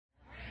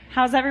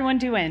How's everyone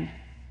doing?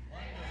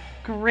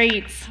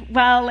 Great.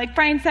 Well, like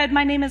Brian said,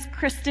 my name is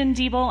Kristen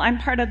Diebel. I'm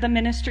part of the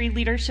ministry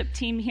leadership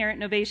team here at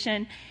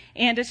Novation,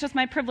 and it's just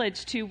my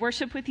privilege to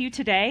worship with you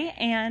today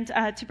and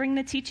to bring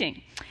the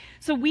teaching.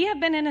 So we have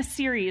been in a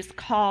series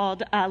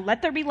called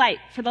Let There Be Light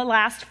for the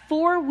last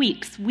 4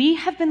 weeks. We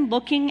have been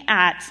looking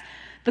at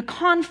the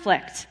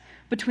conflict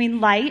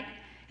between light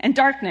and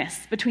darkness,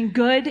 between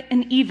good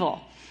and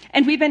evil.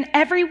 And we've been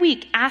every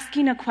week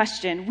asking a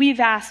question. We've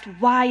asked,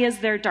 why is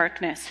there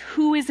darkness?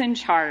 Who is in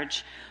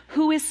charge?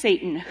 Who is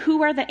Satan?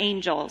 Who are the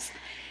angels?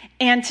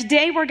 And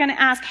today we're going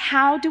to ask,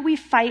 how do we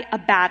fight a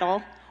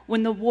battle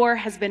when the war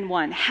has been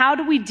won? How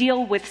do we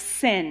deal with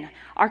sin,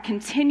 our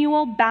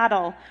continual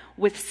battle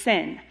with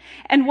sin?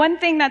 And one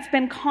thing that's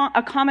been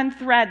a common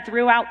thread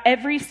throughout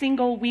every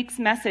single week's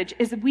message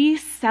is we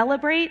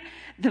celebrate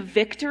the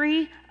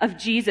victory of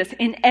Jesus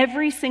in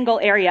every single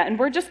area. And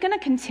we're just going to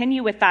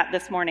continue with that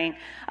this morning.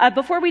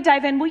 Before we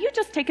dive in, will you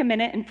just take a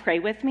minute and pray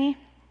with me?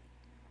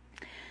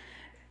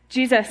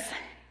 Jesus,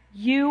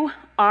 you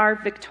are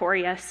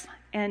victorious,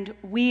 and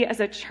we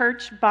as a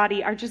church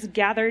body are just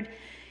gathered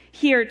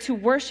here to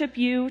worship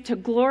you, to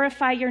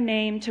glorify your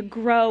name, to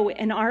grow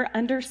in our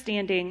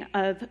understanding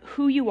of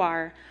who you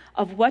are,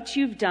 of what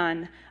you've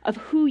done, of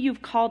who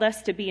you've called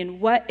us to be,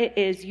 and what it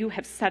is you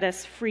have set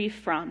us free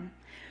from.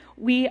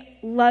 We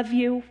love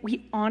you.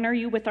 We honor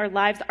you with our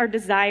lives. Our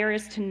desire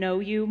is to know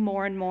you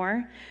more and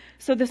more.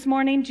 So this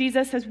morning,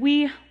 Jesus, as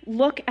we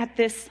look at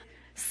this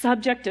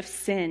subject of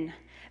sin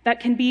that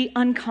can be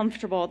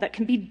uncomfortable, that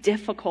can be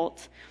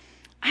difficult,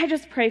 I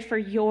just pray for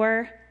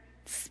your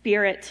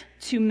Spirit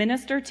to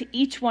minister to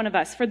each one of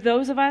us. For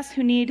those of us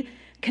who need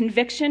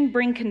conviction,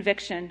 bring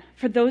conviction.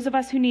 For those of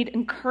us who need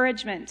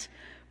encouragement,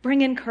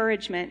 bring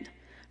encouragement.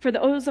 For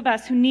those of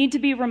us who need to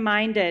be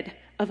reminded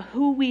of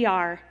who we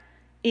are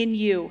in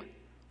you,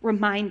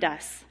 remind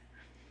us.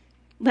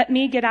 Let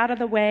me get out of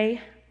the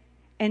way,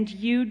 and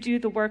you do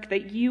the work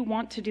that you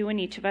want to do in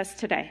each of us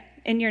today.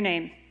 In your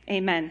name,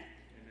 amen.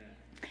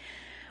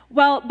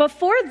 Well,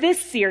 before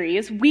this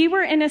series, we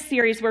were in a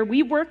series where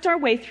we worked our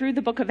way through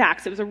the book of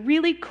Acts. It was a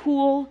really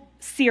cool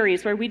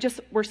series where we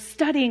just were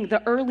studying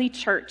the early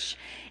church.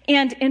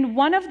 And in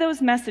one of those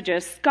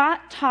messages,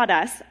 Scott taught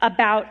us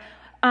about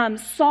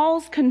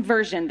Saul's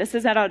conversion. This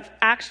is out of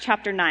Acts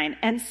chapter 9.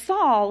 And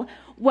Saul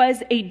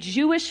was a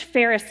Jewish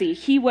Pharisee.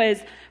 He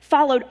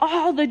followed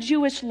all the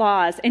Jewish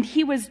laws, and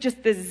he was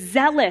just this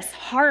zealous,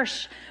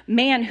 harsh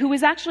man who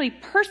was actually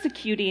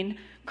persecuting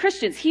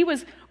Christians. He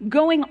was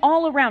going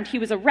all around. He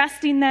was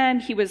arresting them.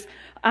 He was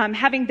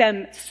having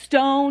them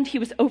stoned. He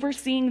was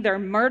overseeing their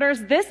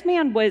murders. This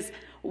man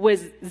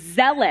was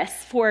zealous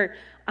for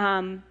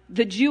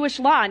the Jewish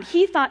law, and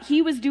he thought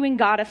he was doing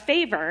God a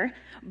favor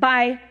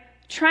by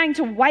trying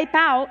to wipe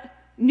out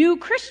new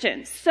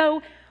Christians.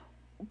 So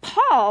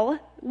Paul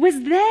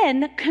was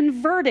then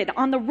converted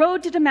on the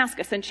road to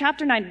Damascus. In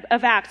chapter 9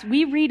 of Acts,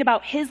 we read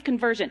about his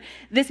conversion.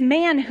 This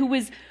man who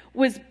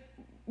was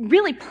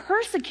really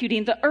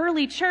persecuting the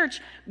early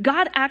church,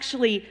 God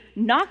actually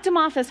knocked him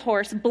off his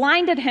horse,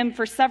 blinded him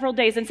for several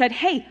days, and said,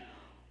 hey,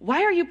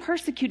 why are you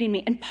persecuting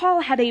me? And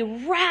Paul had a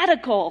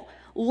radical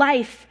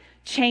life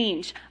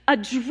change, a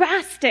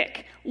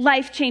drastic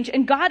life change.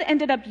 And God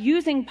ended up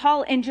using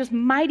Paul in just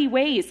mighty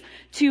ways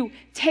to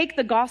take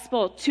the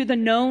gospel to the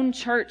known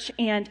church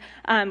and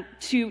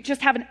to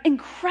just have an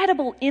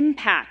incredible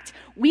impact.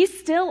 We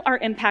still are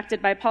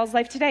impacted by Paul's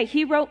life today.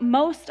 He wrote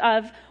most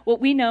of what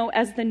we know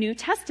as the New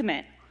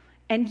Testament.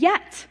 And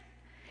yet,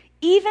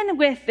 even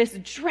with this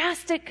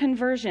drastic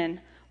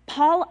conversion,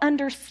 Paul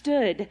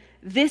understood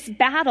this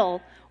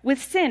battle with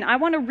sin. I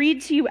want to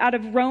read to you out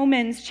of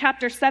Romans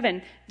chapter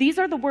 7. These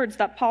are the words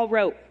that Paul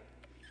wrote.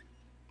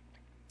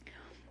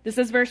 This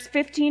is verse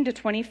 15 to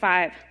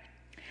 25.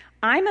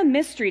 I'm a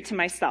mystery to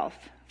myself,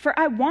 for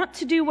I want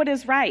to do what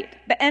is right,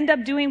 but end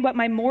up doing what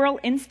my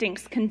moral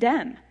instincts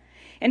condemn.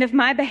 And if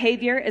my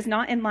behavior is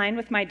not in line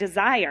with my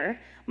desire,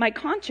 my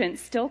conscience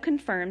still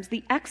confirms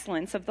the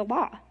excellence of the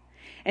law.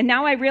 And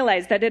now I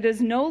realize that it is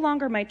no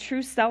longer my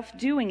true self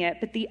doing it,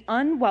 but the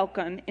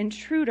unwelcome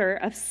intruder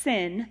of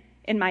sin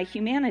in my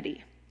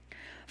humanity.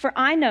 For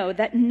I know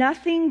that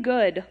nothing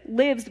good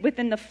lives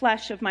within the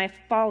flesh of my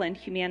fallen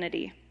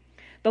humanity.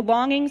 The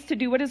longings to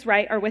do what is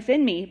right are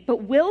within me,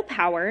 but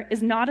willpower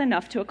is not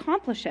enough to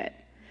accomplish it.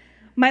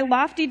 My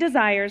lofty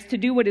desires to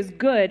do what is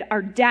good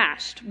are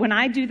dashed when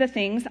I do the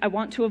things I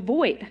want to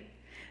avoid.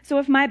 So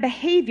if my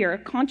behavior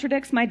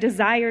contradicts my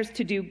desires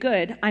to do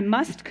good, I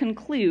must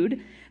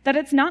conclude that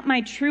it's not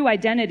my true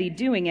identity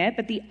doing it,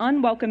 but the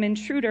unwelcome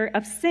intruder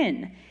of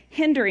sin,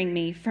 hindering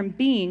me from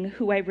being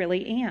who I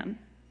really am.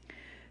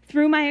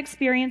 Through my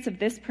experience of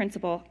this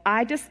principle,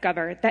 I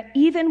discover that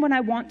even when I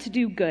want to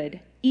do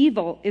good,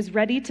 evil is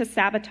ready to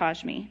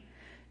sabotage me.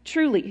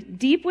 Truly,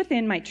 deep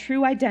within my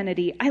true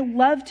identity, I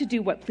love to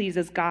do what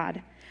pleases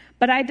God.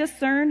 But I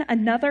discern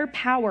another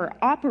power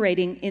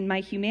operating in my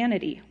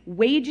humanity,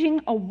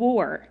 waging a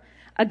war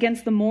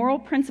against the moral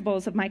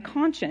principles of my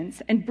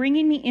conscience and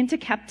bringing me into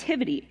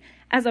captivity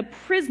as a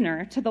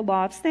prisoner to the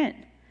law of sin.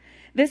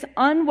 This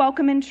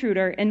unwelcome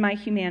intruder in my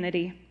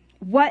humanity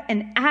What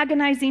an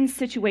agonizing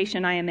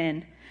situation I am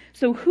in.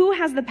 So who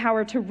has the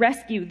power to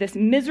rescue this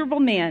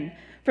miserable man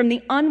from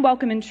the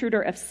unwelcome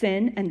intruder of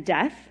sin and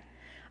death?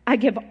 I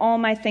give all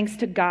my thanks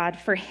to God,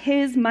 for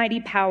his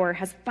mighty power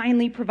has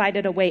finally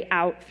provided a way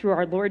out through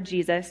our Lord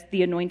Jesus,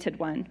 the Anointed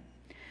One.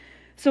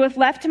 So if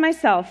left to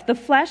myself, the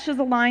flesh is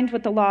aligned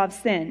with the law of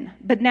sin,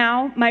 but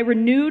now my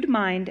renewed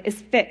mind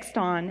is fixed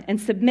on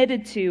and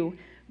submitted to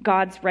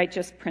God's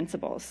righteous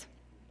principles.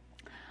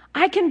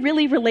 I can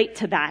really relate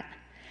to that.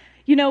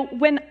 You know,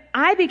 when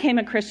I became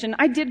a Christian,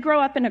 I did grow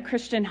up in a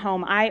Christian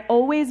home. I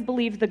always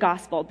believed the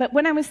gospel. But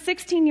when I was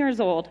 16 years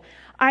old,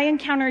 I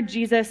encountered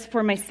Jesus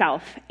for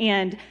myself.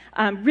 And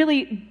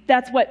really,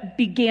 that's what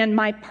began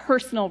my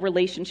personal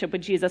relationship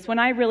with Jesus, when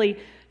I really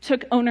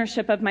took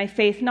ownership of my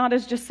faith, not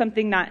as just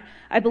something that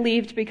I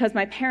believed because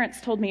my parents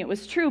told me it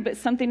was true, but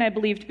something I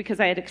believed because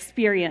I had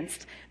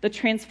experienced the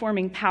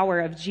transforming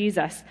power of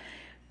Jesus.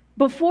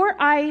 Before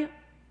I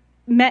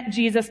met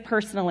Jesus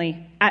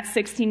personally at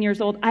 16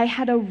 years old, I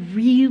had a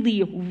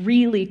really,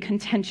 really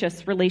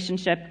contentious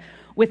relationship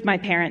with my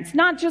parents.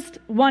 Not just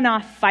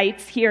one-off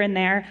fights here and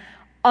there,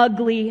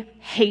 ugly,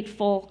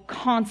 hateful,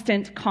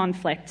 constant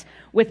conflict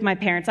with my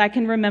parents. I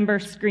can remember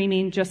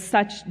screaming just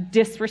such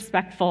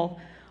disrespectful,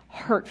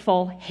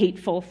 hurtful,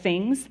 hateful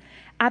things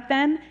at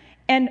them.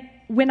 And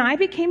when I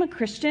became a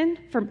Christian,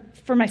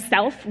 for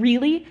myself,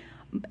 really,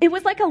 it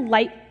was like a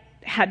light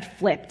had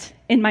flipped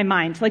in my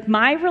mind. Like,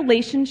 my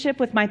relationship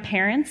with my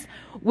parents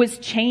was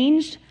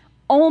changed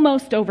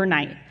almost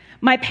overnight.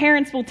 My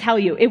parents will tell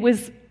you it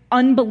was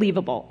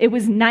unbelievable. It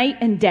was night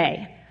and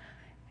day.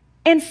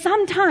 And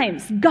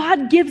sometimes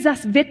God gives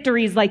us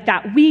victories like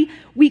that.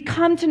 We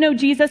come to know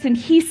Jesus and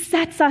he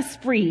sets us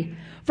free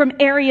from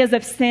areas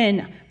of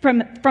sin,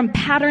 from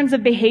patterns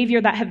of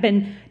behavior that have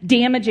been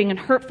damaging and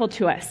hurtful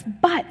to us.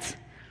 But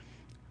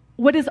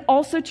what is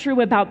also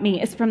true about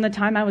me is from the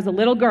time I was a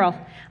little girl,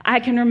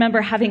 I can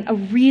remember having a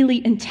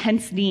really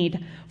intense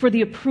need for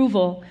the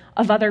approval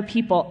of other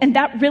people. And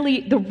that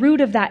really, the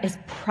root of that is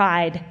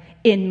pride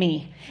in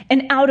me.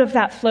 And out of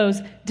that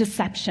flows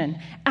deception.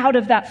 Out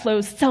of that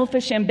flows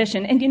selfish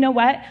ambition. And you know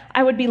what?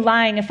 I would be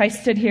lying if I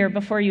stood here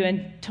before you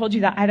and told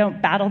you that I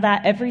don't battle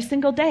that every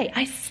single day.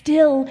 I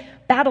still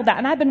battle that.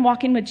 And I've been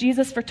walking with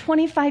Jesus for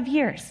 25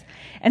 years.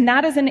 And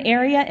that is an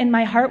area in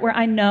my heart where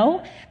I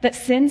know that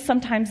sin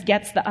sometimes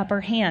gets the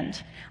upper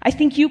hand. I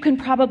think you can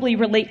probably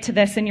relate to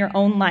this in your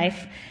own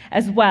life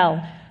as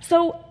well.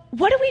 So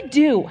what do we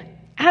do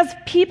as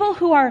people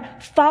who are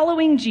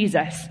following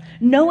Jesus,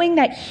 knowing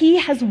that he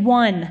has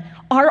won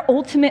our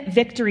ultimate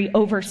victory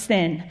over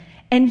sin,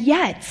 and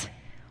yet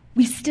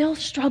we still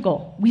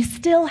struggle? We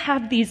still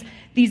have these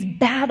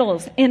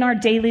battles in our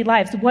daily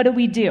lives. What do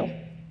we do?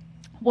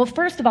 Well,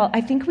 first of all,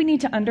 I think we need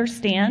to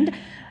understand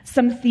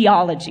some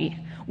theology.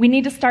 We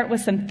need to start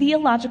with some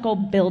theological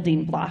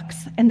building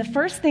blocks. And the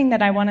first thing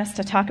that I want us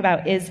to talk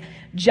about is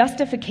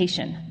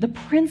justification, the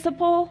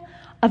principle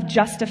of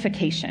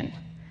justification.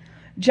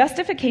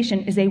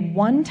 Justification is a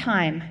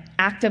one-time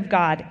act of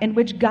God in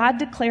which God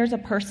declares a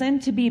person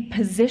to be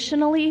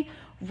positionally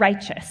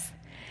righteous.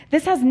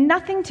 This has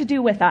nothing to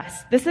do with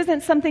us. This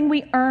isn't something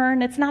we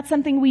earn. It's not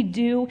something we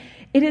do.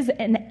 It is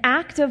an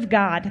act of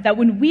God that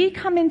when we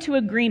come into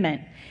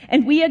agreement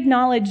and we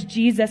acknowledge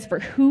Jesus for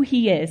who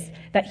he is,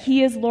 that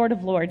he is Lord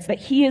of Lords, that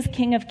he is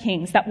King of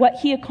Kings, that what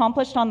he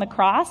accomplished on the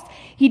cross,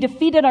 he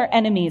defeated our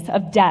enemies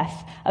of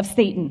death, of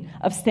Satan,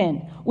 of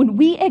sin. When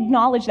we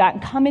acknowledge that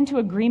and come into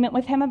agreement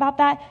with him about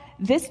that,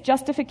 this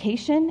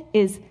justification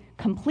is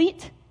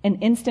complete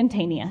and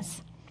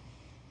instantaneous.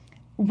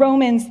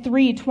 Romans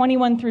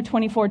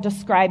 3:21-24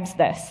 describes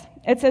this.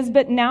 It says,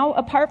 "But now,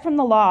 apart from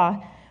the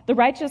law, the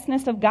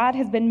righteousness of God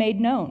has been made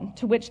known,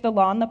 to which the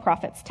law and the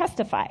prophets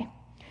testify.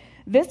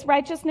 This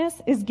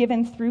righteousness is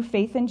given through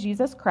faith in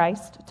Jesus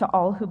Christ to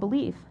all who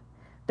believe.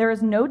 There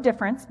is no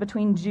difference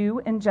between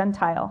Jew and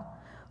Gentile,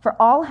 for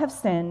all have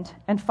sinned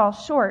and fall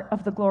short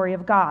of the glory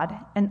of God,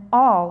 and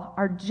all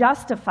are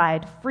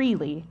justified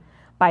freely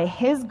by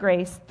his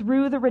grace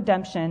through the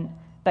redemption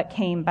that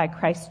came by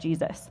Christ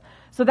Jesus."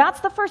 So that's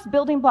the first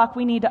building block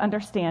we need to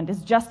understand,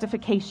 is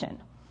justification.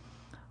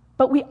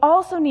 But we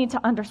also need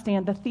to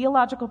understand the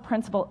theological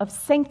principle of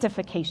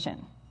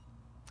sanctification.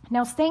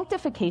 Now,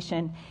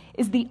 sanctification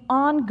is the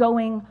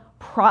ongoing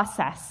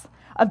process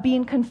of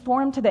being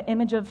conformed to the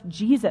image of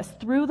Jesus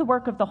through the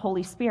work of the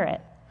Holy Spirit.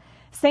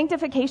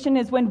 Sanctification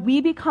is when we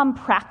become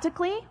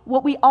practically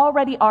what we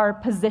already are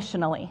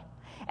positionally.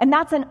 And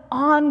that's an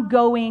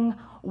ongoing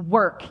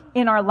work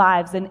in our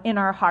lives and in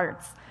our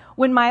hearts.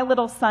 When my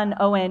little son,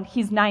 Owen,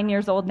 he's 9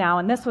 years old now,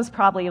 and this was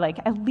probably like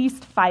at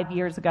least 5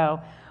 years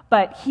ago,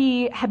 but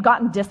he had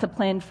gotten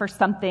disciplined for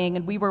something,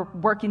 and we were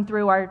working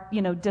through our,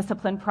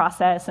 discipline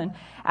process. And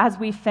as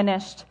we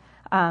finished,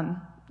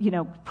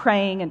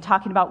 praying and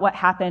talking about what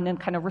happened and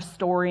kind of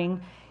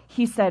restoring,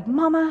 he said,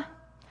 "Mama,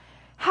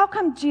 how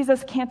come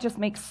Jesus can't just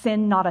make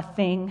sin not a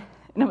thing?"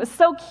 And it was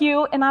so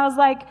cute. And I was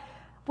like,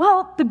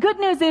 well, the good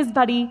news is,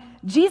 buddy,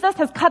 Jesus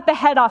has cut the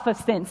head off of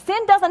sin. Sin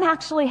doesn't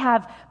actually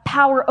have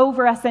power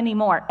over us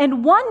anymore.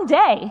 And one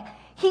day,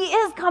 he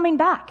is coming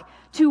back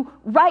to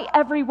right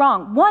every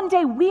wrong. One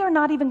day we are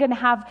not even going to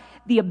have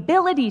the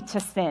ability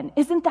to sin.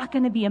 Isn't that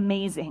going to be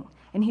amazing?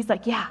 And he's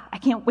like, yeah, I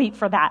can't wait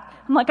for that.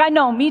 I'm like, I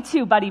know, me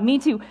too, buddy, me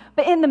too.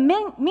 But in the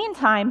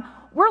meantime,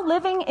 we're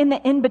living in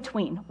the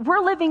in-between.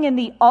 We're living in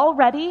the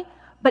already,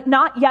 but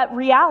not yet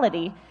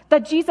reality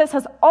that Jesus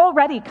has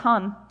already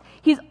come.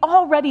 He's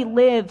already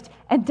lived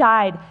and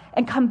died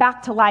and come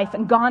back to life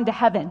and gone to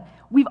heaven.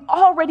 We've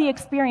already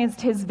experienced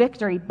his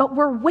victory, but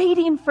we're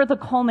waiting for the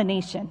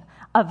culmination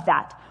of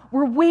that.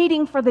 We're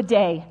waiting for the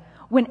day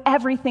when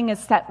everything is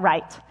set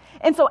right.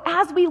 And so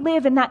as we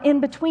live in that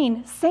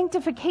in-between,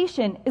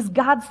 sanctification is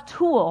God's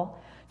tool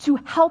to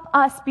help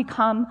us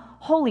become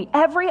holy.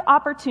 Every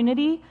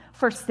opportunity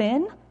for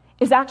sin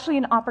is actually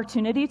an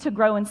opportunity to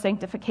grow in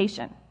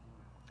sanctification.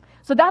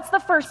 So that's the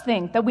first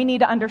thing that we need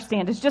to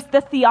understand, is just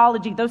the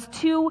theology, those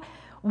two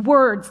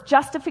words,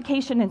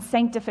 justification and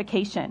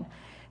sanctification.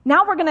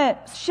 Now we're going to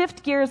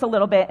shift gears a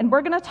little bit, and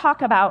we're going to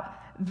talk about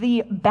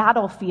the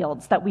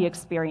battlefields that we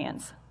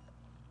experience.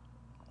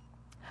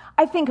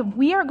 I think if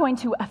we are going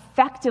to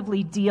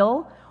effectively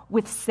deal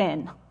with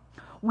sin,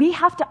 we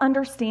have to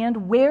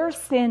understand where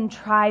sin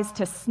tries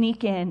to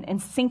sneak in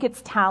and sink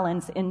its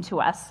talons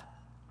into us.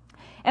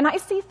 And I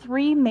see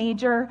three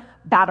major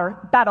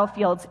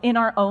battlefields in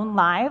our own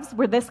lives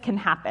where this can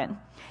happen.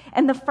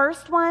 And the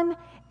first one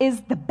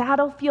is the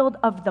battlefield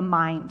of the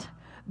mind.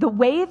 The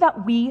way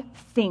that we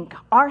think,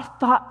 our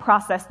thought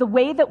process, the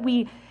way that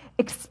we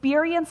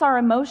experience our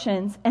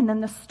emotions, and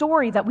then the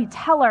story that we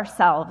tell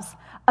ourselves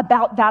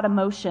about that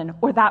emotion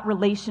or that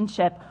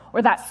relationship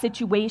or that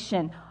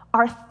situation.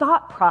 Our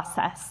thought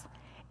process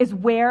is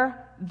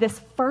where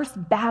this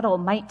first battle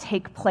might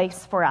take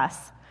place for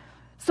us.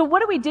 So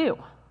what do?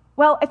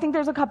 Well, I think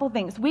there's a couple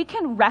things. We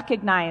can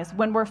recognize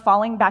when we're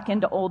falling back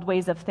into old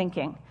ways of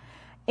thinking.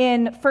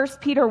 In 1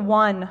 Peter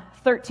 1,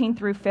 13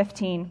 through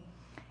 15,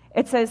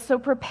 it says, "So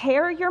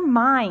prepare your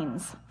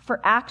minds for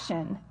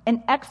action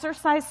and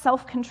exercise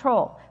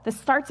self-control." This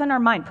starts in our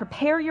mind.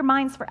 Prepare your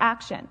minds for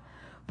action.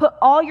 Put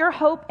all your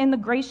hope in the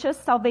gracious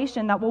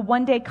salvation that will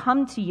one day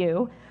come to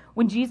you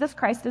when Jesus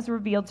Christ is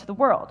revealed to the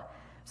world.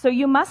 So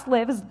you must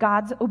live as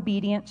God's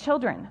obedient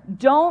children.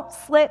 Don't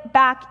slip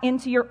back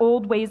into your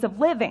old ways of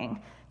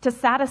living to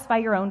satisfy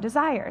your own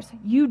desires.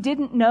 You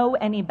didn't know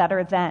any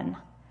better then.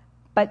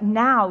 But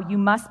now you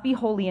must be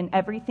holy in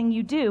everything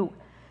you do,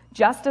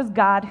 just as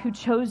God who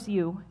chose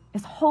you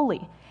is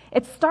holy.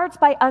 It starts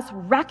by us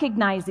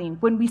recognizing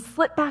when we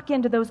slip back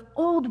into those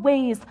old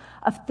ways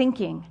of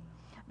thinking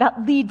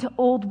that lead to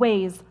old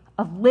ways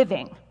of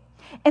living.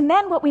 And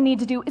then what we need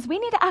to do is we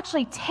need to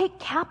actually take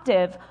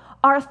captive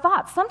our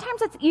thoughts.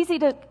 Sometimes it's easy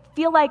to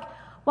feel like,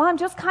 well, I'm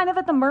just kind of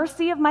at the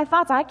mercy of my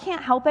thoughts. I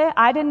can't help it.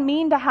 I didn't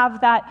mean to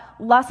have that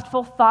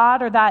lustful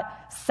thought or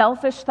that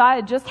selfish thought.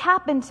 It just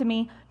happened to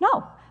me.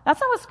 No, that's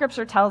not what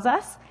Scripture tells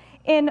us.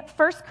 In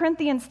 1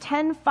 Corinthians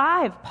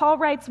 10:5, Paul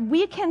writes,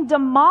 "We can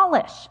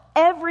demolish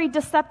every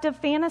deceptive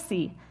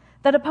fantasy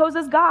that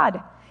opposes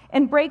God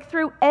and break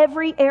through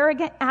every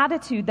arrogant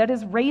attitude that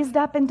is raised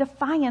up in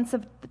defiance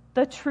of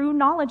the true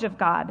knowledge of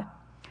God.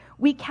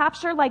 We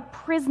capture like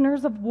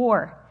prisoners of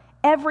war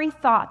every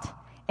thought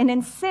and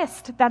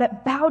insist that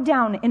it bow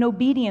down in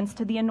obedience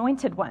to the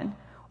Anointed One."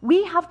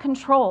 We have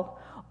control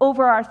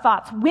over our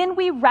thoughts. When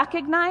we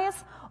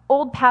recognize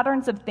old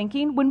patterns of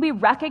thinking, when we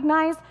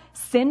recognize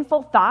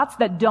sinful thoughts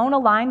that don't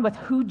align with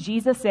who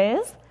Jesus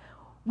is,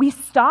 we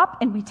stop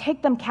and we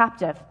take them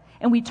captive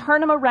and we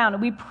turn them around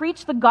and we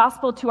preach the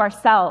gospel to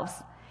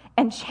ourselves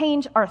and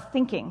change our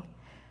thinking.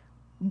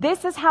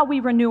 This is how we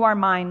renew our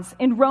minds.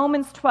 In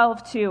Romans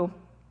 12:2,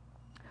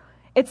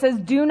 it says,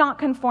 "Do not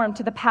conform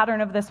to the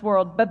pattern of this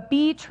world, but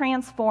be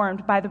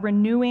transformed by the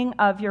renewing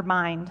of your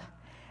mind.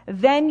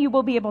 Then you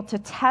will be able to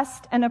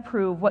test and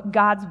approve what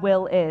God's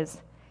will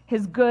is,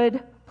 his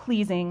good,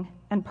 pleasing,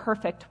 and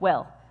perfect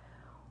will."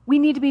 We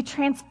need to be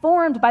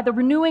transformed by the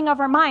renewing of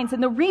our minds.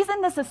 And the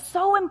reason this is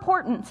so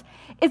important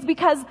is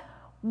because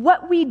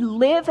what we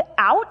live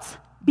out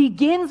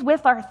begins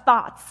with our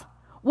thoughts.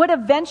 What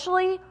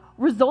eventually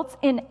results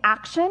in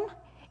action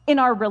in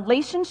our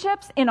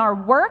relationships, in our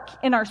work,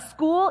 in our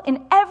school,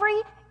 in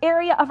every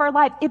area of our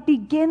life, it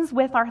begins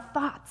with our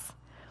thoughts.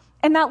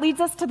 And that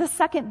leads us to the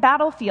second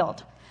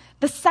battlefield.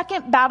 The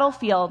second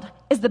battlefield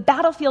is the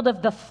battlefield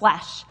of the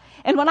flesh.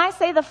 And when I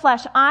say the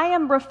flesh, I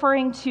am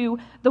referring to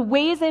the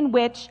ways in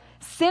which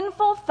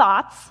sinful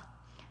thoughts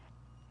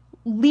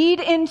lead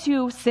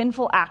into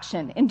sinful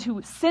action,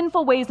 into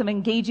sinful ways of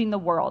engaging the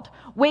world,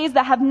 ways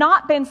that have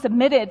not been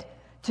submitted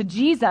to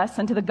Jesus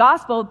and to the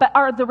gospel, but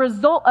are the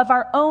result of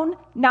our own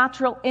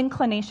natural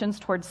inclinations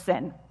towards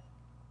sin.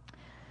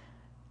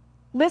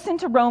 Listen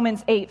to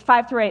Romans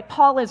 8:5-8.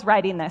 Paul is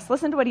writing this.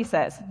 Listen to what he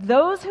says.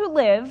 "Those who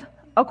live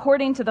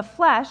according to the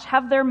flesh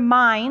have their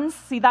minds,"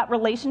 see that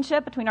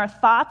relationship between our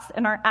thoughts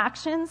and our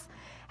actions,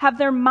 "have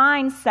their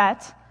minds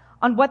set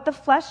on what the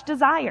flesh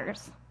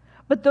desires.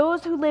 But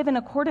those who live in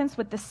accordance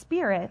with the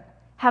Spirit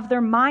have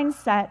their minds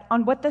set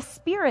on what the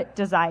Spirit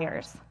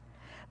desires.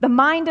 The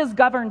mind is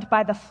governed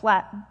by the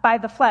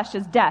flesh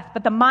is death,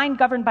 but the mind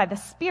governed by the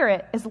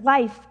Spirit is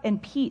life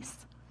and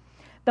peace.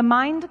 The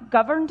mind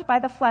governed by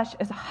the flesh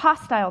is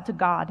hostile to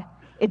God.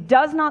 It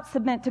does not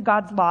submit to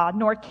God's law,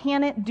 nor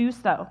can it do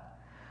so.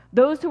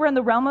 Those who are in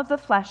the realm of the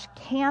flesh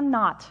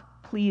cannot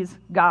please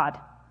God.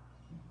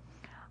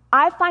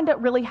 I find it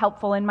really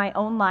helpful in my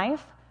own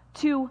life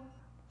to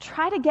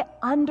try to get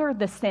under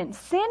the sin.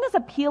 Sin is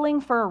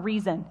appealing for a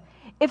reason.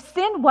 If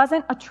sin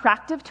wasn't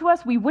attractive to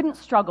us, we wouldn't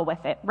struggle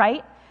with it,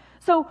 right?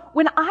 So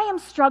when I am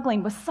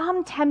struggling with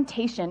some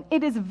temptation,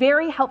 it is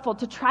very helpful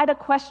to try to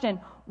question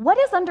what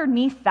is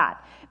underneath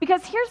that.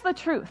 Because here's the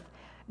truth.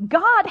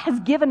 God has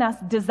given us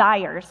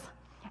desires.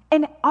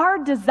 And our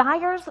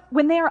desires,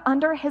 when they are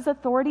under his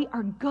authority,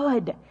 are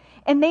good.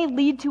 And they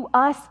lead to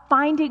us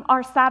finding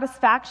our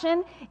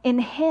satisfaction in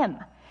him.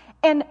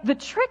 And the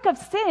trick of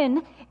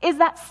sin is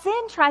that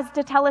sin tries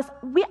to tell us,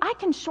 I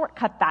can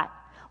shortcut that.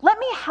 Let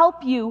me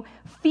help you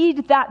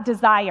feed that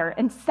desire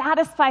and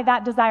satisfy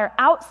that desire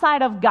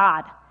outside of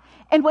God.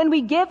 And when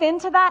we give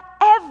into that,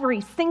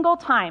 every single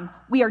time,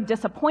 we are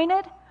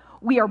disappointed,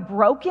 we are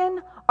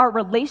broken, our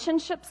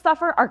relationships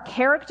suffer, our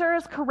character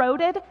is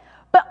corroded.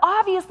 But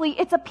obviously,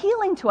 it's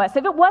appealing to us.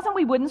 If it wasn't,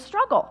 we wouldn't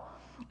struggle.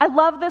 I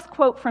love this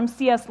quote from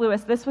C.S.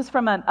 Lewis. This was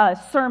from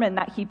a sermon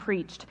that he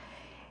preached.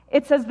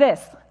 It says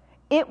this: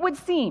 "It would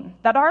seem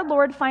that our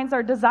Lord finds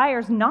our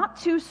desires not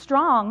too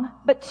strong,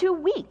 but too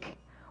weak.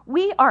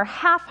 We are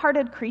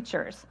half-hearted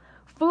creatures,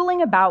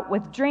 fooling about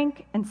with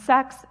drink and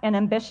sex and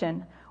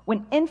ambition,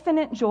 when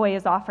infinite joy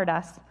is offered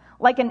us,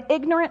 like an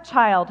ignorant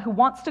child who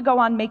wants to go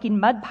on making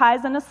mud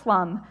pies in a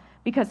slum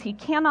because he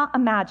cannot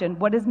imagine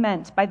what is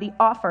meant by the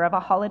offer of a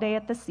holiday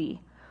at the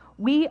sea.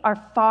 We are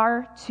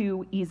far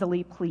too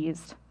easily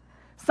pleased."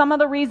 Some of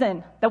the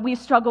reason that we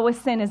struggle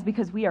with sin is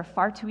because we are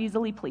far too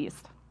easily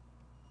pleased.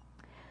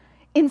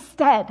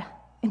 Instead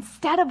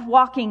of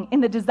walking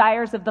in the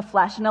desires of the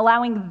flesh and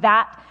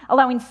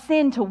allowing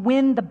sin to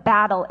win the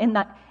battle in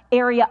that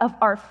area of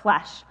our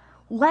flesh,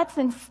 let's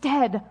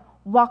instead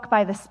walk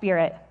by the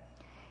Spirit.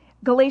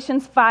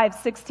 Galatians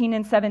 5:16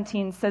 and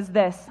 17 says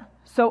this: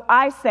 "So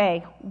I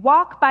say,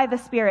 walk by the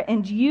Spirit,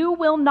 and you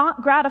will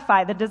not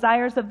gratify the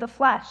desires of the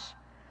flesh.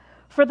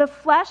 For the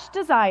flesh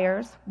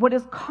desires what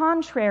is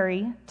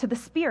contrary to the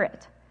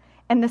Spirit,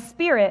 and the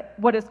Spirit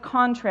what is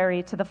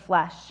contrary to the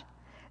flesh.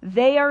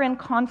 They are in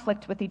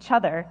conflict with each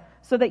other,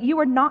 so that you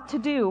are not to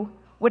do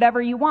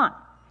whatever you want."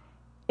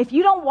 If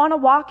you don't want to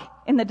walk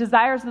in the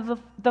desires of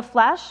the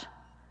flesh,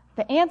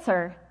 the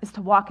answer is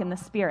to walk in the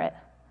Spirit.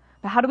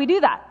 But how do we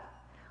do that?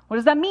 What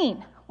does that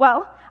mean?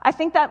 Well, I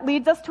think that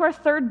leads us to our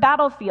third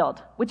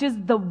battlefield, which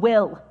is the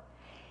will.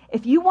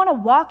 If you want to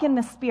walk in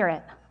the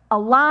Spirit,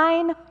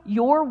 align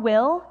your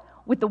will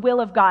with the will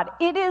of God.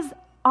 It is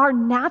our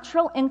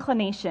natural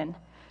inclination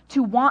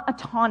to want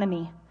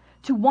autonomy,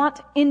 to want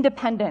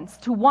independence,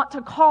 to want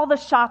to call the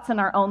shots in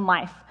our own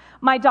life.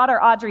 My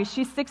daughter Audrey,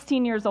 she's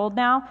 16 years old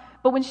now,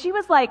 but when she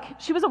was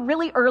a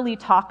really early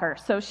talker,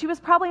 so she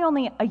was probably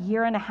only a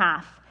year and a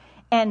half.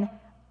 And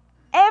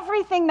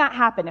everything that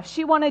happened, if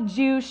she wanted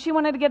juice, she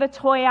wanted to get a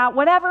toy out,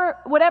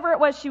 whatever it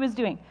was she was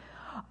doing,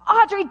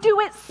 "Audrey, do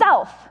it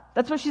self."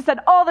 That's what she said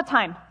all the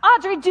time.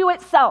 "Audrey, do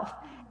it self."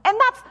 And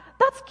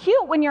that's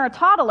cute when you're a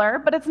toddler,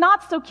 but it's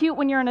not so cute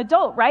when you're an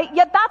adult, right?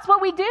 Yet that's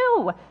what we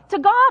do. To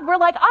God, we're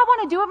like, I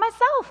want to do it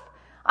myself.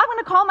 I want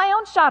to call my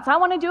own shots. I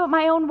want to do it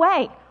my own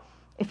way.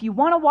 If you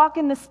want to walk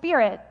in the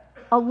Spirit,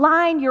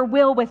 align your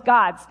will with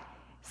God's.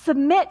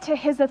 Submit to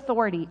his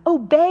authority.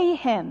 Obey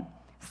him.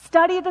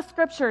 Study the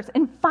scriptures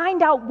and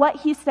find out what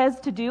he says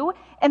to do,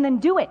 and then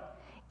do it.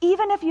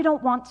 Even if you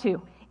don't want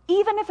to.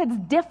 Even if it's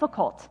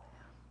difficult.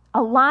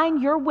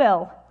 Align your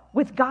will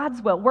with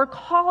God's will. We're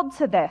called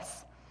to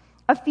this.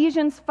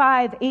 Ephesians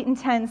 5:8 and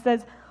 10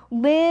 says,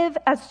 "Live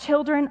as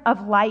children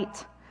of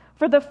light,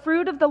 for the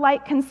fruit of the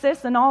light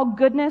consists in all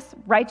goodness,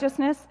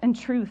 righteousness, and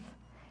truth.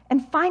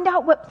 And find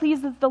out what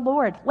pleases the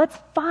Lord." Let's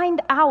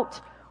find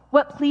out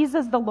what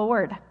pleases the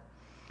Lord.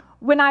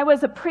 When I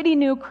was a pretty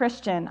new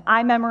Christian,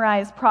 I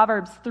memorized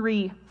Proverbs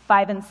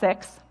 3:5 and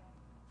 6.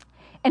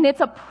 And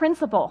it's a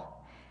principle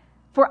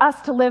for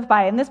us to live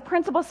by. And this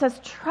principle says,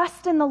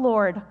 trust in the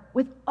Lord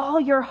with all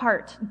your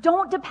heart.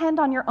 Don't depend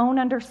on your own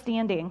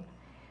understanding.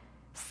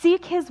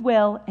 Seek his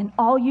will in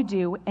all you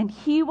do, and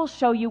he will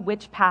show you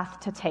which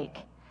path to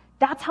take.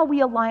 That's how we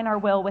align our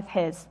will with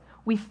his.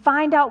 We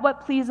find out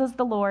what pleases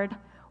the Lord.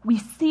 We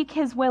seek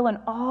his will in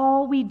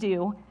all we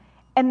do,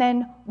 and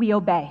then we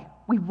obey.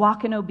 We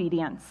walk in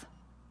obedience.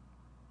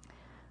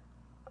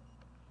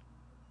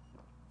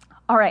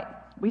 All right,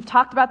 we've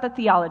talked about the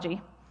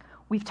theology.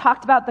 We've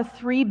talked about the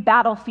 3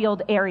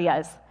 battlefield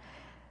areas.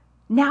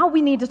 Now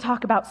we need to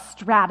talk about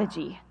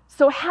strategy.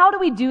 So how do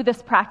we do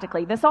this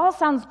practically? This all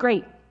sounds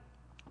great,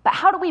 but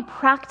how do we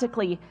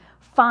practically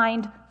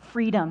find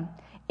freedom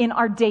in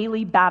our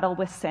daily battle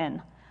with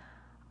sin?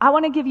 I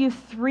want to give you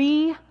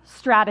 3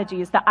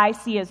 strategies that I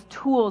see as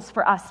tools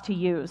for us to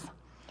use.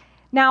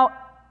 Now,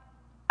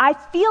 I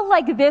feel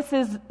like this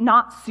is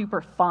not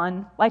super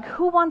fun. Like,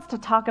 who wants to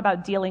talk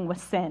about dealing with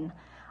sin?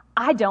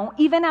 I don't.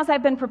 Even as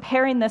I've been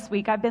preparing this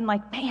week, I've been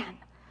like, man,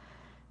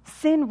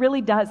 sin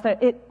really does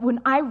that.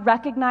 When I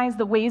recognize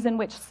the ways in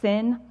which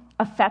sin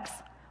affects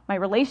my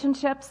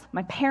relationships,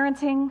 my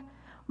parenting,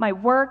 my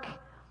work.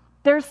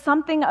 There's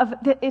something of,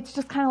 it's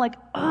just kind of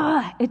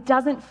like, it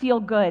doesn't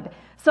feel good.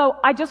 So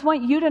I just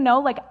want you to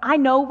know, like, I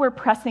know we're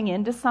pressing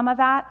into some of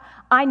that.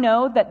 I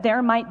know that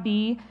there might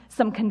be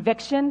some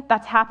conviction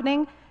that's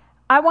happening.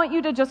 I want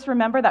you to just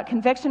remember that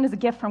conviction is a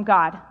gift from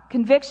God.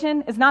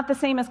 Conviction is not the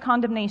same as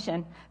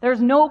condemnation.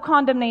 There's no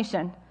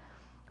condemnation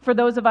for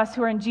those of us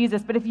who are in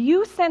Jesus. But if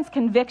you sense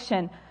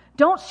conviction,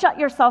 don't shut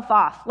yourself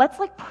off. Let's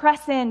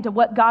press into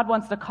what God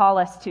wants to call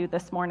us to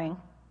this morning.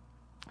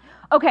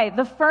 Okay,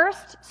 the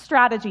first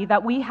strategy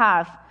that we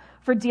have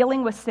for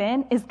dealing with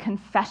sin is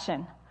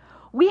confession.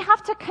 We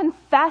have to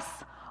confess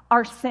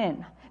our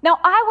sin. Now,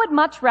 I would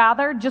much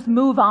rather just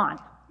move on,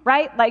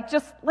 right?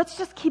 Let's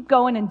just keep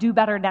going and do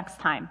better next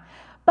time.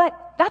 But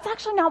that's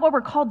actually not what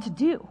we're called to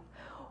do.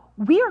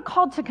 We are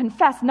called to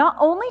confess not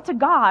only to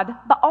God,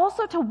 but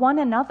also to one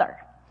another.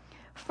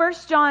 1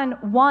 John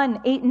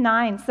 1, 8 and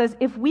 9 says,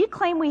 if we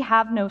claim we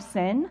have no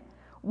sin,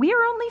 we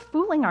are only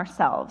fooling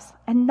ourselves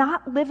and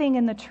not living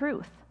in the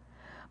truth.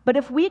 But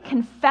if we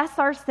confess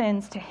our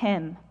sins to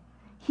him,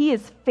 he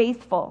is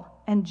faithful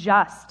and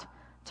just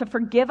to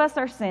forgive us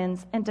our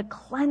sins and to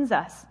cleanse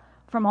us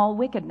from all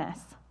wickedness.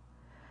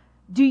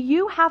 Do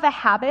you have a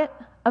habit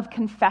of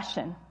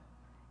confession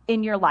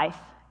in your life,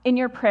 in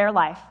your prayer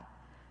life?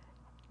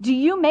 Do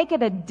you make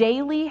it a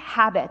daily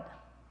habit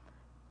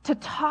to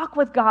talk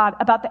with God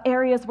about the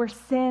areas where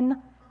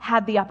sin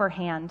had the upper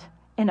hand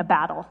in a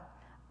battle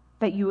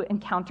that you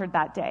encountered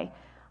that day?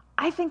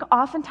 I think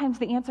oftentimes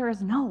the answer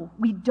is no,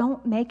 we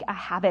don't make a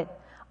habit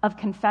of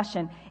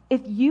confession.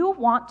 If you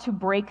want to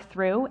break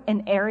through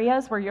in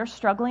areas where you're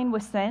struggling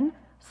with sin,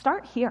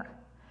 start here.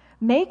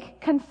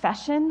 Make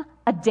confession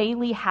a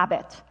daily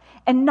habit,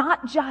 and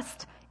not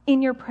just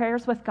in your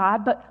prayers with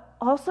God, but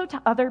also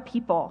to other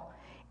people.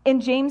 In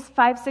James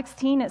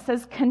 5:16, it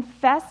says,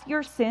 confess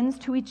your sins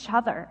to each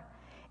other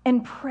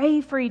and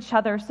pray for each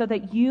other so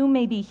that you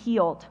may be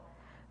healed.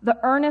 The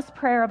earnest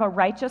prayer of a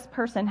righteous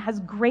person has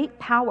great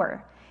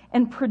power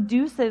and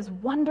produces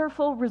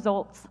wonderful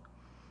results.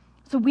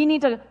 So we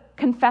need to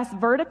confess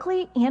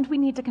vertically and we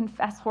need to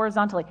confess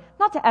horizontally.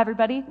 Not to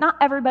everybody. Not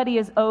everybody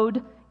is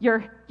owed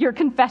your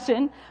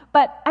confession,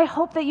 but I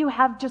hope that you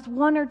have just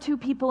one or two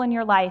people in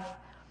your life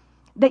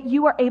that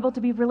you are able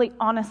to be really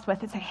honest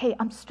with and say, hey,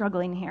 I'm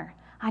struggling here.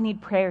 I need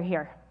prayer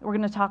here. We're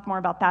going to talk more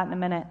about that in a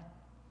minute.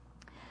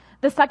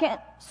 The second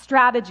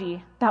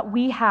strategy that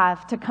we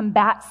have to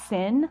combat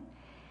sin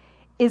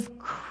is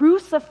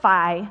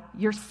crucify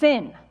your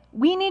sin.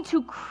 We need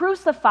to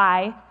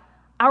crucify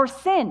our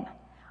sin.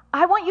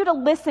 I want you to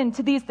listen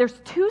to these.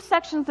 There's two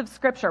sections of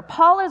Scripture.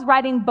 Paul is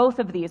writing both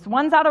of these.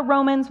 One's out of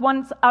Romans,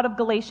 one's out of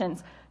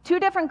Galatians. Two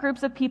different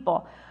groups of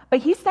people. But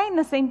he's saying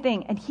the same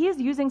thing, and he is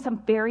using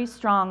some very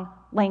strong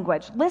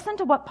language. Listen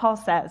to what Paul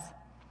says.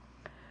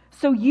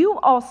 So you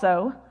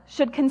also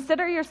should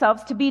consider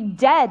yourselves to be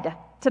dead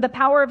to the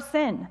power of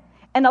sin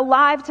and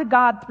alive to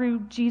God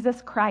through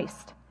Jesus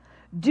Christ.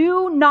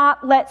 Do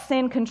not let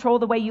sin control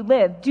the way you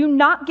live. Do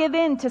not give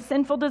in to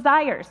sinful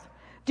desires.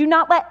 Do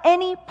not let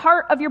any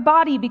part of your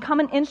body become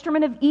an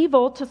instrument of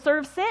evil to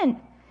serve sin.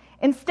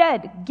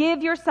 Instead,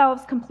 give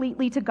yourselves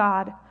completely to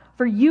God,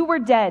 for you were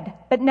dead,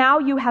 but now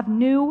you have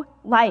new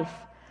life.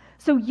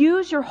 So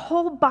use your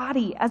whole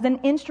body as an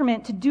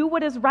instrument to do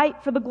what is right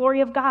for the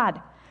glory of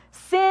God.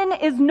 Sin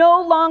is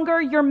no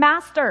longer your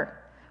master,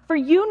 for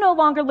you no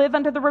longer live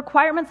under the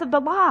requirements of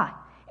the law.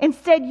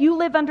 Instead, you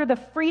live under the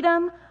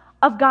freedom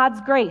of God's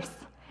grace.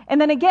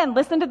 And then again,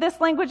 listen to this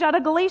language out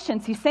of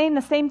Galatians. He's saying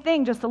the same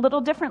thing, just a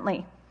little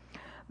differently.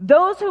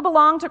 Those who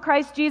belong to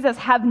Christ Jesus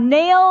have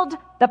nailed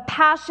the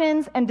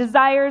passions and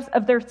desires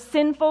of their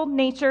sinful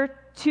nature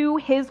to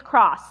his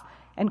cross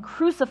and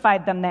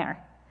crucified them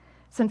there.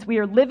 Since we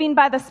are living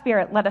by the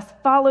Spirit, let us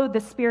follow the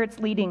Spirit's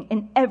leading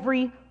in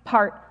every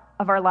part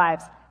of our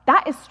lives.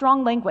 That is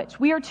strong language.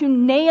 We are to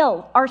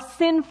nail our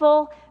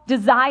sinful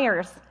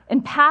desires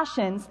and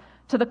passions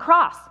to the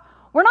cross.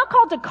 We're not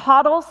called to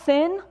coddle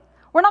sin.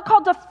 We're not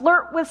called to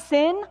flirt with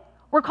sin.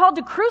 We're called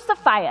to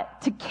crucify it,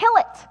 to kill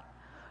it.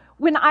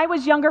 When I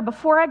was younger,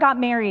 before I got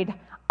married,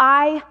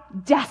 I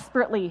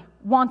desperately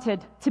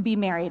wanted to be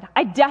married.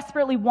 I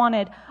desperately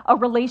wanted a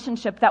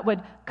relationship that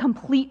would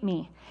complete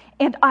me.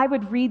 And I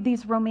would read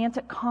these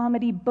romantic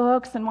comedy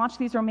books and watch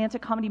these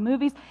romantic comedy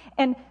movies.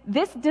 And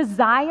this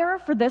desire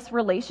for this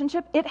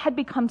relationship, it had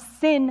become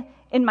sin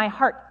in my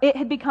heart. It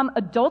had become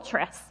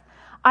adulterous.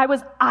 I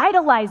was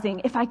idolizing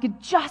if I could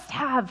just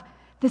have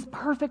this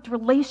perfect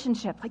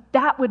relationship. Like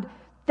that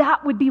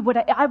would be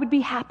what I would be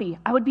happy.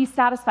 I would be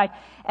satisfied.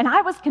 And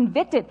I was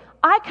convicted.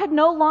 I could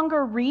no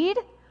longer read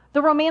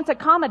the romantic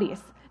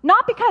comedies.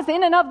 Not because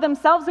in and of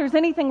themselves there's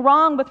anything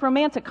wrong with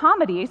romantic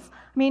comedies.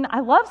 I mean, I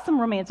love some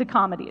romantic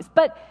comedies.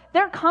 But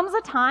there comes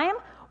a time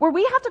where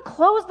we have to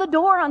close the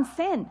door on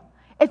sin.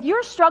 If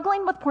you're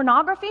struggling with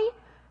pornography,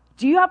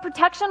 do you have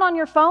protection on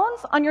your phones,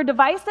 on your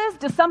devices?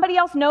 Does somebody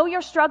else know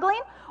you're struggling?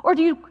 Or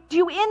do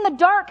you in the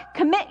dark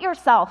commit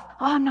yourself?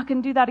 Oh, I'm not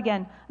going to do that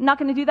again. I'm not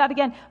going to do that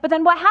again. But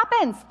then what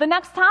happens the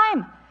next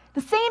time?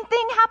 The same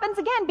thing happens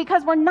again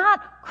because we're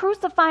not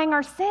crucifying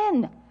our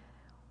sin.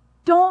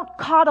 Don't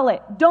coddle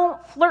it.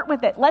 Don't flirt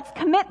with it. Let's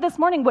commit this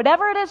morning,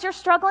 whatever it is you're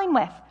struggling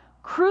with,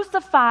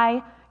 crucify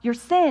your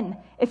sin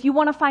if you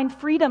want to find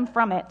freedom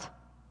from it.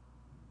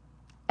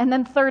 And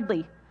then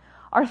thirdly,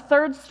 our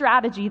third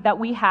strategy that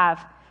we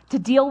have to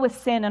deal with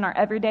sin in our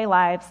everyday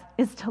lives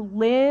is to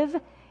live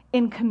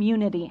in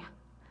community.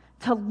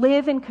 To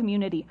live in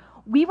community.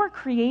 We were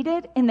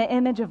created in the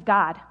image of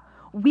God.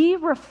 We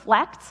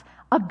reflect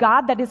a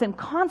God that is in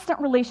constant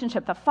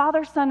relationship. The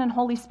Father, Son, and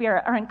Holy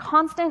Spirit are in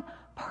constant,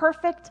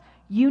 perfect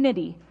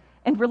unity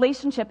and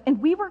relationship.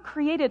 And we were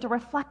created to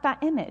reflect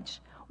that image.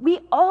 We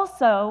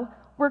also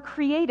were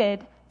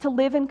created to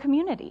live in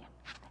community.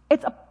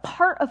 It's a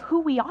part of who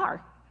we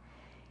are.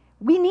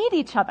 We need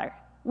each other.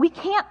 We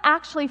can't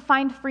actually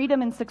find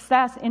freedom and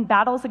success in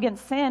battles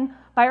against sin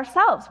by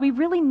ourselves. We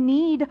really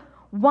need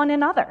one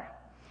another.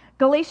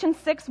 Galatians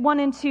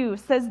 6:1-2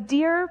 says,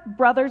 "Dear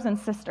brothers and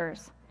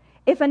sisters,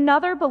 if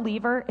another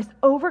believer is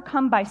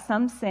overcome by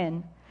some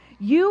sin,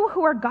 you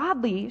who are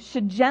godly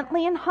should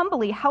gently and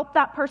humbly help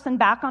that person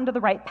back onto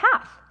the right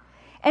path.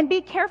 And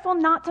be careful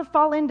not to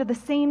fall into the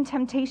same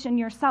temptation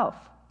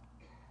yourself.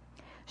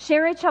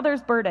 Share each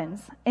other's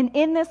burdens, and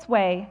in this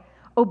way,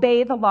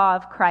 obey the law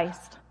of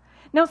Christ."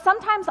 Now,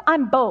 sometimes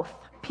I'm both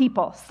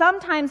people.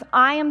 Sometimes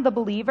I am the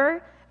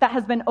believer that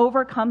has been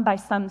overcome by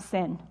some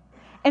sin.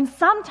 And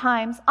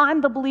sometimes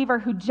I'm the believer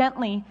who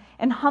gently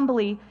and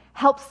humbly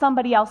helps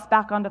somebody else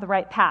back onto the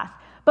right path.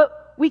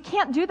 But we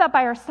can't do that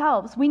by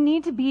ourselves. We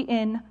need to be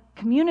in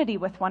community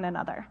with one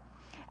another.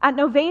 At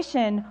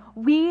Novation,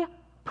 we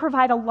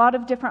provide a lot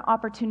of different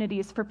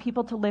opportunities for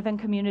people to live in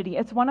community.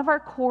 It's one of our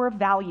core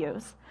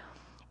values.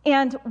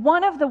 And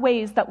one of the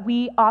ways that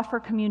we offer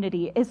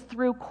community is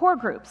through core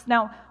groups.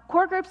 Now,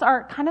 core groups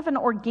are kind of an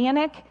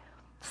organic,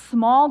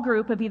 small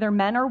group of either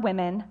men or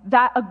women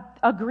that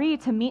agree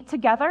to meet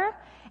together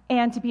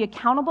and to be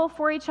accountable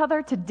for each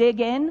other, to dig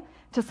in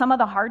to some of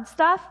the hard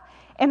stuff.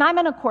 And I'm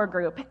in a core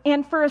group.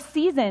 And for a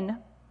season,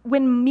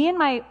 when me and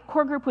my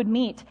core group would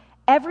meet,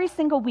 every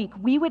single week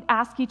we would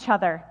ask each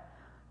other,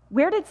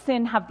 where did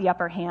sin have the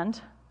upper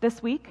hand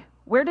this week?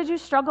 Where did you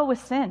struggle with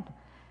sin?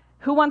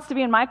 Who wants to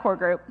be in my core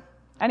group?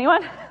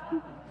 Anyone?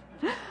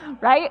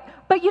 Right?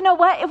 But you know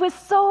what? It was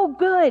so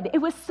good. It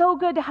was so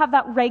good to have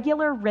that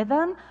regular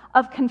rhythm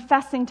of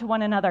confessing to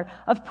one another,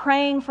 of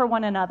praying for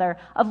one another,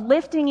 of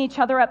lifting each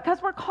other up,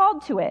 because we're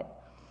called to it.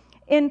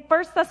 In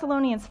 1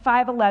 Thessalonians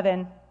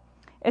 5:11,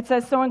 it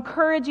says, "So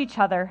encourage each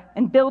other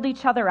and build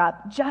each other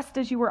up, just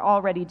as you were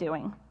already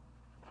doing."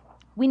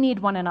 We need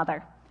one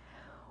another.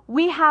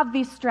 We have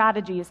these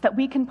strategies that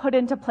we can put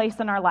into place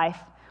in our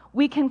life.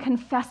 We can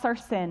confess our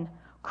sin,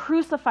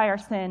 crucify our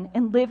sin,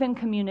 and live in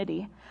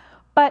community.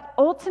 But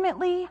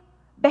ultimately,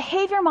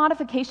 behavior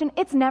modification,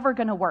 it's never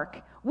going to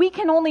work. We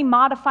can only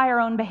modify our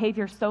own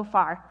behavior so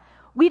far.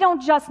 We don't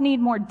just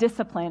need more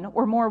discipline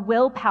or more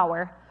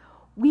willpower.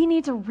 We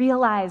need to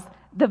realize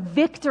the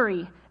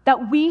victory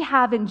that we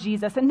have in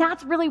Jesus. And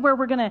that's really where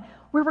we're going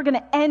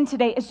to end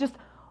today, is just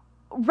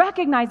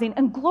recognizing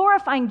and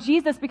glorifying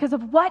Jesus because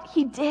of what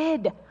he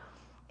did.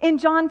 In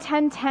John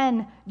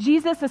 10:10,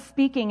 Jesus is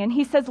speaking and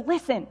he says,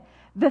 "Listen,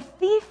 the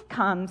thief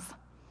comes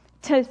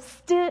to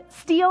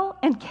steal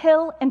and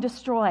kill and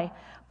destroy,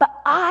 but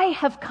I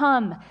have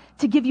come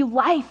to give you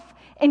life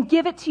and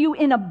give it to you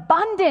in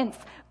abundance."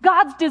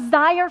 God's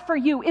desire for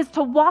you is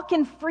to walk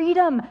in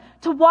freedom,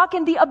 to walk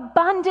in the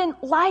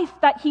abundant life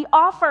that he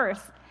offers.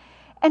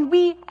 And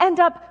we end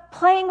up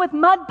playing with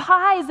mud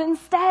pies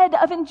instead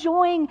of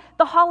enjoying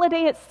the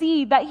holiday at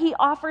sea that he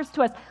offers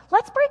to us.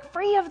 Let's break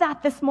free of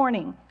that this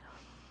morning.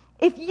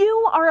 If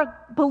you are a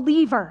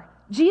believer,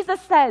 Jesus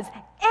says,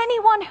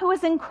 anyone who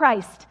is in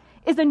Christ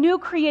is a new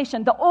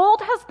creation. The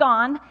old has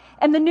gone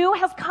and the new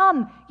has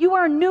come. You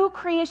are a new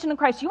creation in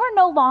Christ. You are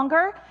no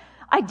longer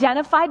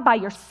identified by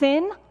your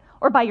sin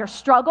or by your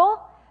struggle.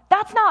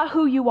 That's not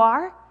who you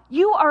are.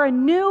 You are a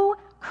new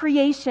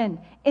creation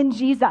in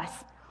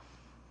Jesus.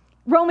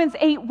 Romans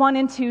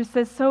 8:1-2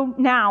 says, "So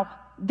now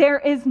there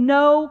is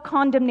no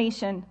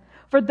condemnation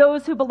for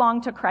those who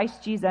belong to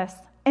Christ Jesus.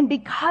 And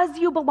because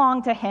you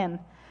belong to him,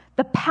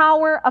 the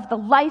power of the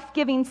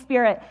life-giving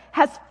Spirit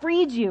has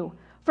freed you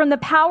from the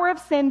power of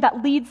sin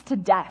that leads to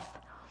death."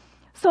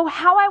 So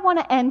how I want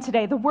to end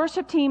today, the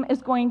worship team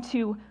is going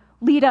to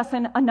lead us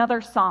in another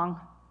song.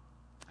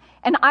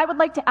 And I would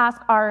like to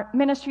ask our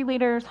ministry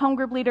leaders, home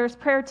group leaders,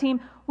 prayer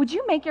team, would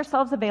you make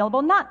yourselves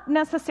available, not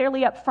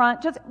necessarily up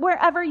front, just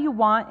wherever you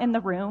want in the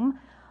room.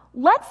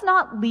 Let's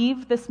not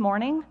leave this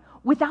morning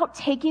without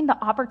taking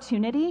the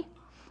opportunity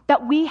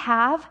that we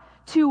have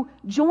to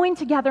join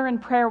together in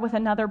prayer with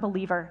another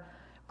believer.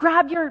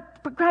 Grab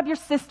your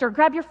sister,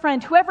 grab your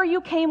friend, whoever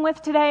you came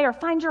with today, or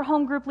find your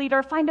home group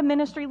leader, find a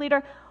ministry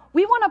leader.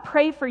 We want to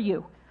pray for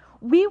you.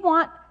 We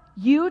want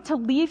you to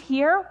leave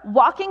here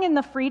walking in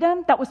the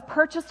freedom that was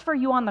purchased for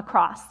you on the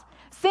cross.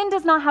 Sin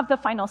does not have the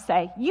final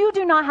say. You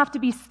do not have to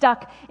be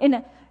stuck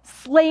in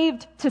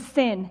enslaved to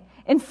sin,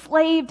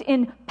 enslaved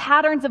in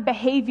patterns of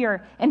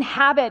behavior and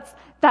habits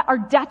that are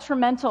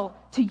detrimental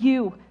to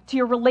you, to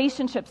your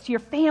relationships, to your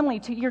family,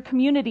 to your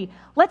community.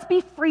 Let's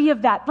be free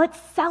of that. Let's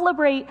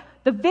celebrate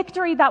the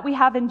victory that we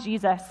have in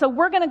Jesus. So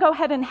we're going to go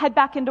ahead and head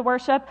back into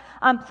worship.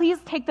 Please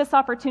take this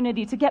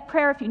opportunity to get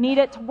prayer if you need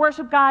it, to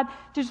worship God,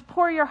 to just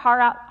pour your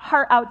heart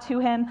out to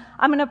him.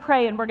 I'm going to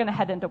pray and we're going to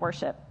head into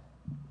worship.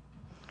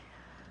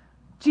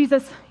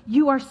 Jesus,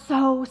 you are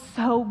so,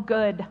 so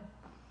good.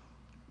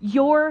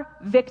 Your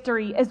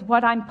victory is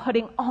what I'm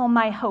putting all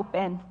my hope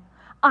in.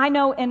 I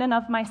know in and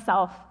of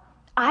myself,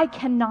 I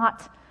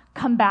cannot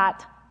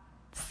combat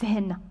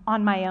sin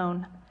on my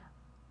own.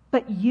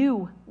 But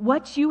you,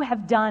 what you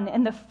have done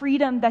and the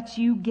freedom that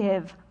you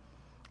give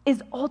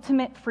is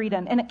ultimate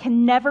freedom, and it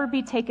can never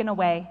be taken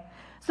away.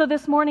 So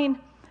this morning,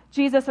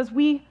 Jesus, as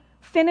we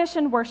finish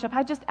in worship,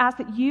 I just ask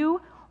that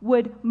you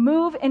would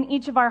move in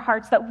each of our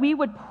hearts, that we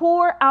would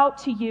pour out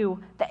to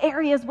you the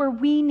areas where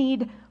we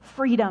need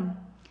freedom,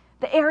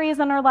 the areas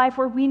in our life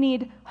where we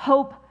need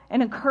hope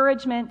and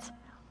encouragement.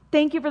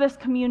 Thank you for this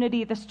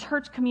community, this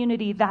church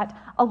community that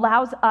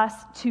allows us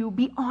to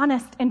be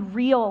honest and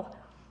real.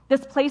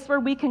 This place where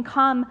we can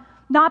come,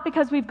 not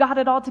because we've got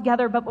it all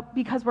together, but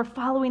because we're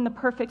following the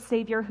perfect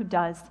Savior who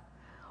does.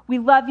 We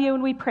love you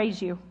and we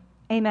praise you.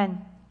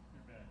 Amen.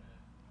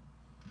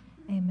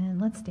 Amen.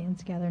 Let's stand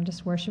together and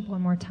just worship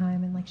one more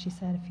time. And like she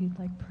said, if you'd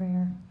like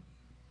prayer.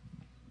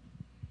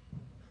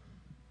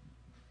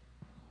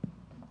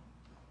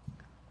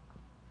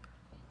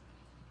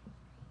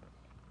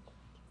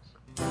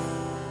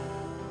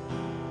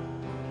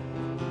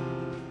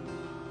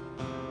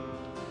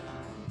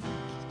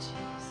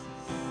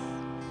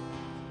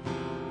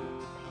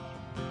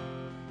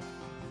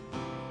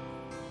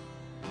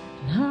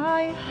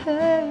 Are you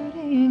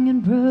hurting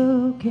and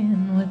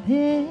broken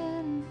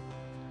within,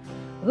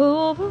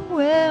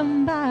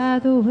 overwhelmed by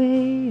the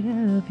weight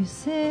of your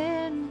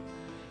sin?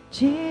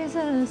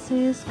 Jesus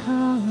is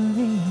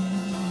calling.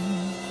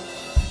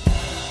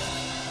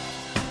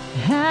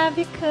 Have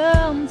you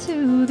come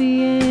to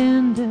the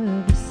end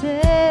of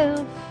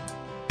yourself?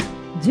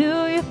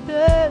 Do you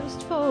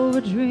thirst for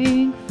a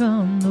drink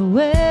from the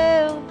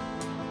well?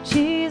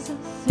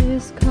 Jesus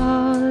is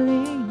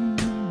calling.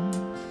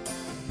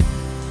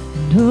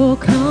 Oh,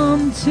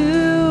 come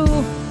to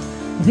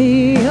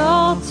the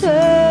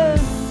altar.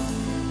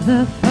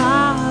 The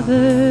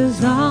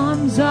Father's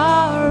arms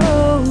are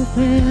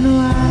open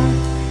wide.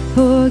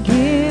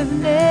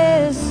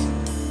 Forgiveness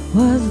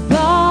was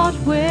bought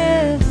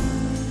with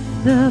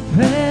the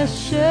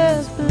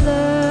precious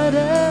blood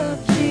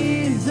of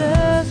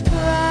Jesus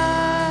Christ.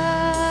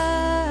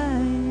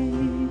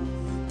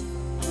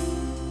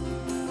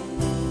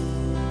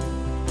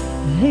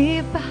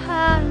 Leave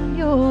behind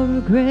your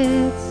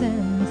regrets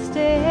and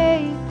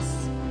mistakes.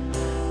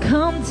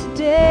 Come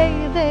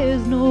today,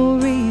 there's no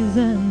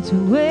reason to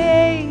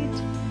wait.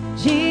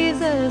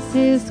 Jesus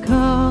is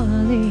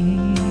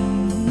calling.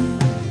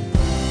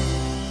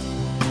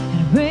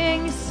 And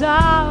bring your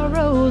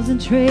sorrows and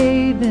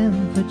trade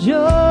them for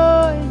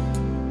joy.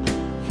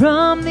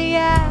 From the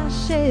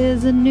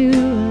ashes a new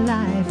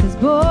life is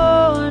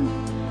born.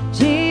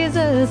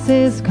 Jesus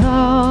is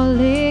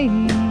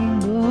calling.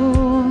 And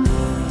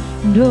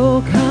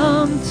oh,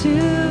 come to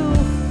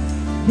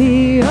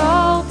the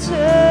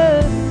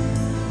altar.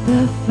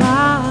 The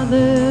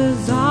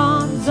Father's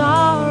arms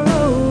are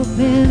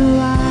open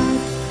wide.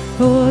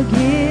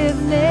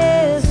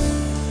 Forgiveness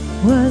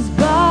was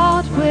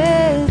bought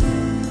with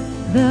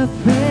the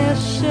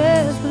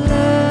precious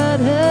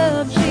blood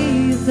of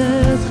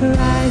Jesus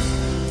Christ.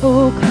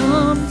 Oh,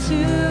 come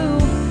to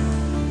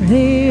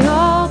the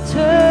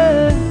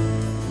altar.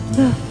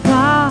 The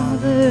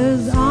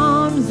Father's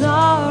arms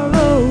are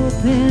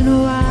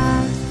open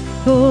wide.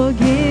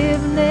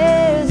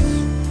 Forgiveness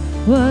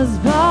was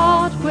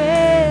bought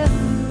with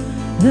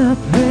the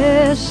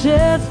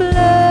precious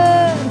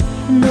blood.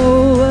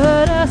 Know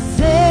what a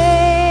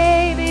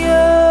Savior.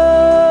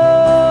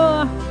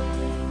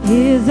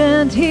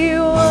 Isn't he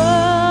wonderful?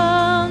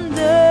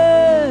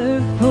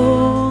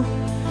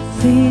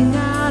 Sing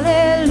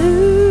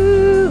hallelujah.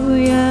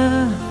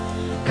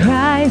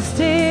 Christ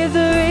is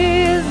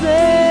risen.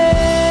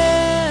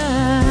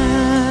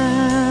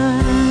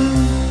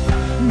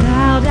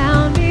 Bow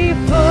down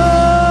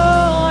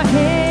before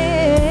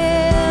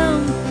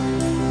him,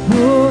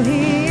 for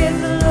he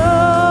is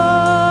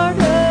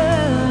Lord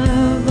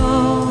of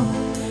all.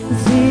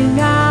 Sing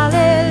hallelujah.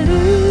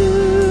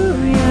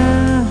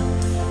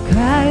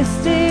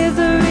 Christ is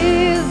risen.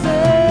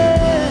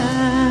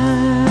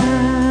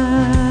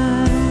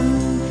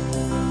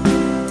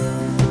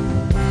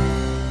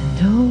 And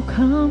oh,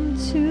 come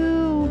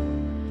to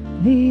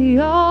the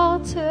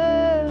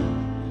altar.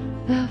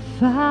 The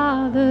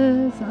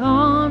Father's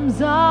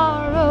arms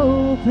are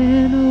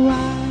open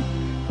wide.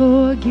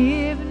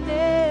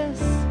 Forgiveness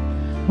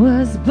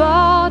was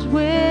bought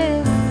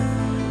with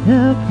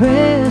the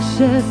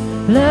precious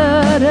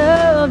blood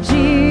of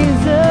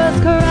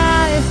Jesus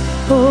Christ.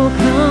 Oh,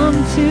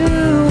 come to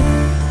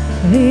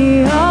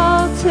the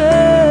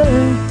altar.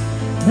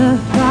 The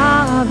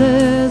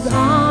Father's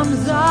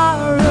arms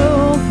are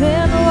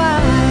open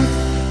wide.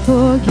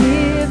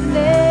 Forgiveness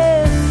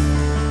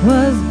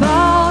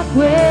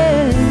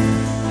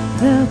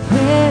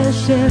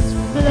precious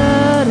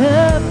blood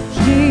of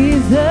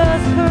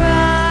Jesus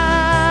Christ.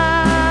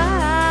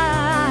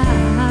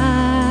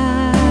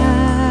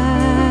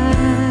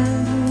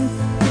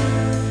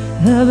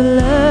 The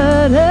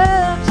blood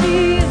of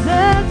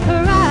Jesus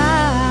Christ.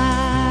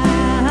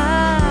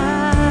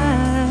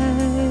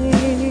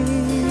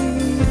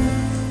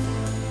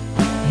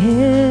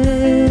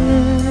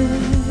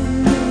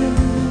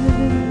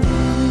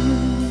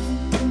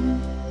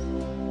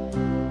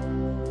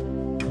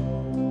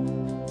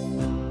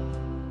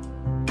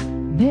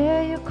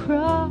 Bear your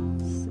cross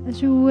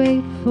as you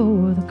wait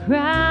for the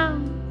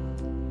crown.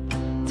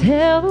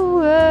 Tell the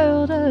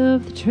world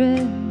of the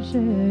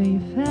treasure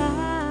you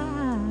found.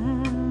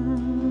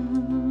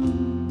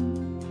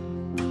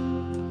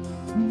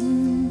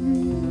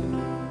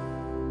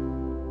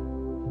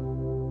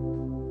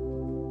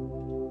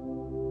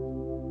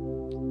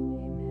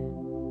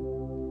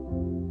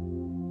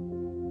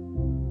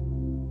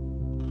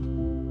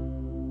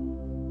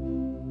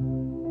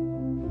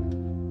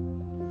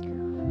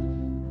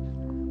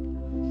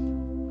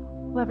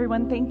 Well,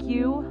 everyone, thank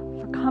you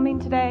for coming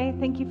today.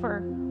 Thank you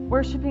for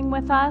worshiping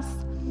with us.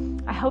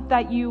 I hope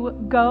that you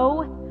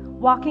go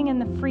walking in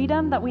the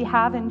freedom that we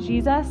have in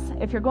Jesus.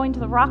 If you're going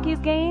to the Rockies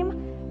game,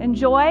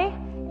 enjoy,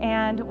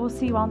 and we'll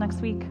see you all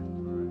next week.